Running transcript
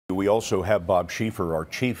We also have Bob Schieffer, our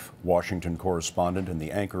chief Washington correspondent and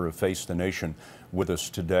the anchor of Face the Nation, with us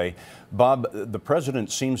today. Bob, the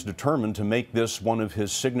president seems determined to make this one of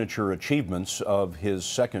his signature achievements of his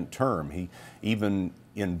second term. He even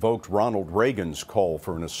invoked Ronald Reagan's call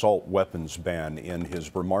for an assault weapons ban in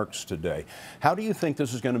his remarks today. How do you think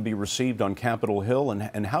this is going to be received on Capitol Hill,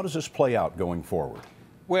 and how does this play out going forward?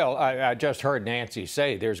 Well, I just heard Nancy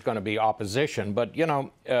say there's going to be opposition, but, you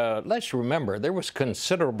know, let's remember there was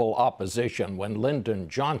considerable opposition when Lyndon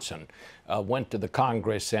Johnson went to the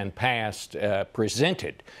Congress and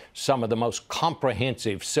presented some of the most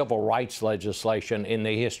comprehensive civil rights legislation in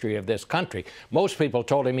the history of this country. Most people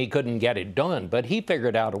told him he couldn't get it done, but he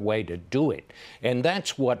figured out a way to do it. And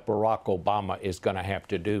that's what Barack Obama is going to have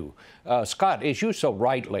to do. Scott, as you so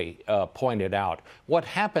rightly pointed out, what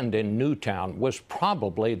happened in Newtown was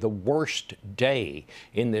probably the worst day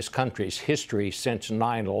in this country's history since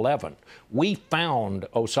 9/11. We found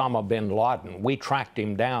Osama bin Laden. We tracked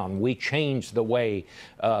him down. We changed the way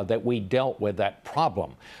that we dealt with that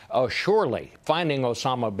problem. Surely finding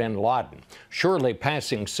Osama bin Laden, surely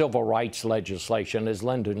passing civil rights legislation as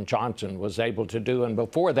Lyndon Johnson was able to do, and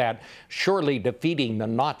before that, surely defeating the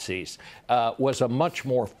Nazis was a much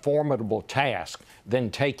more formidable task than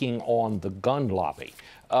taking on the gun lobby.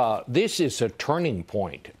 This is a turning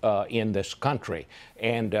point in this country,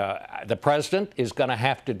 and the president is going to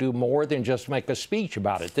have to do more than just make a speech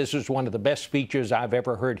about it. This is one of the best speeches I've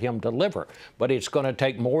ever heard him deliver, but it's going to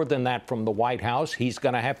take more than that from the White House. He's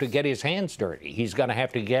going to have to get his hands dirty. He's going to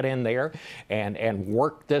have to get in there and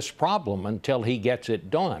work this problem until he gets it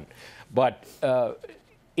done. But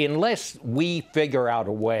unless we figure out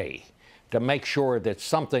a way to make sure that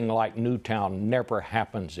something like Newtown never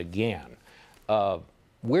happens again,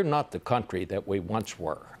 we're not the country that we once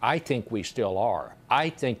were. I think we still are. I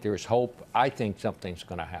think there's hope. I think something's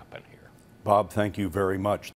going to happen here. Bob, thank you very much.